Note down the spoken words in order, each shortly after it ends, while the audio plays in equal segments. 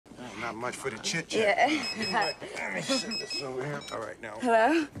Not much for the chit-chat. Yeah. Let me set this over here. All right, now.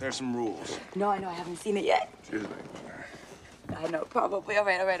 Hello? There's some rules. No, I know. I haven't seen it yet. Excuse me. I know, probably. All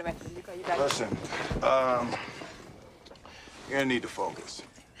right. Let me call you back. Listen, you're gonna need to focus.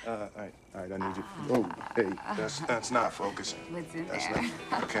 All right, I need you. Oh, hey, that's not focusing. What's in That's there?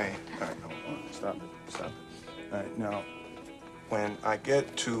 not, okay, all right, no, stop it. All right, now, when I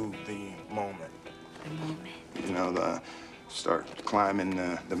get to the moment. The moment? You know, start climbing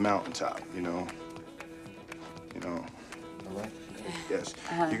the mountaintop, you know? All right? Yes.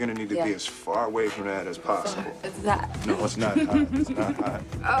 You're gonna need to be as far away from that as possible. It's that. No, it's not hot. It's not hot.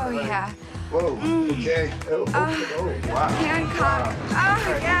 Oh, yeah. Whoa, okay. Oh, wow. Hancock.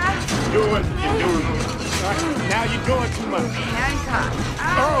 Oh, yeah. You're doing. Now you're doing too much. Hancock.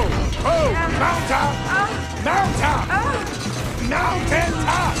 Yeah. Mountaintop. Mountaintop.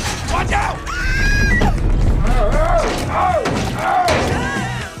 Mountaintop. Watch out.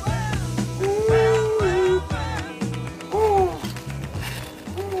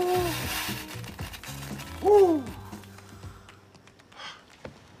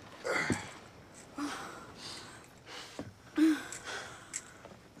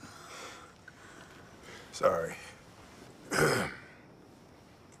 Sorry.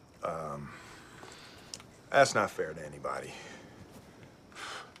 That's not fair to anybody.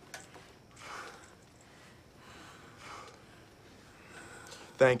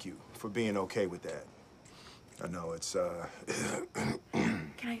 Thank you for being okay with that. I know it's, Can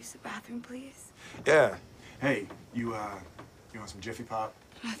I use the bathroom, please? Yeah. Hey, you want some Jiffy Pop?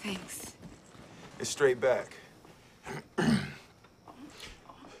 Oh, thanks. It's straight back.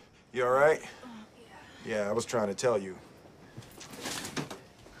 You all right? Yeah, I was trying to tell you.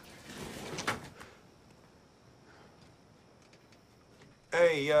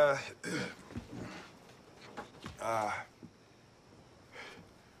 Hey,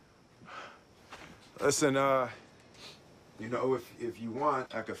 listen, you know, if you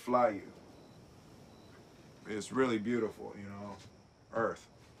want, I could fly you. It's really beautiful, you know, Earth.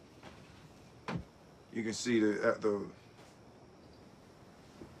 You can see the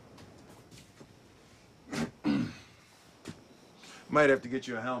might have to get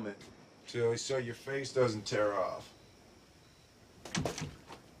you a helmet so your face doesn't tear off.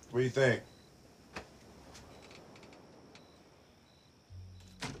 What do you think?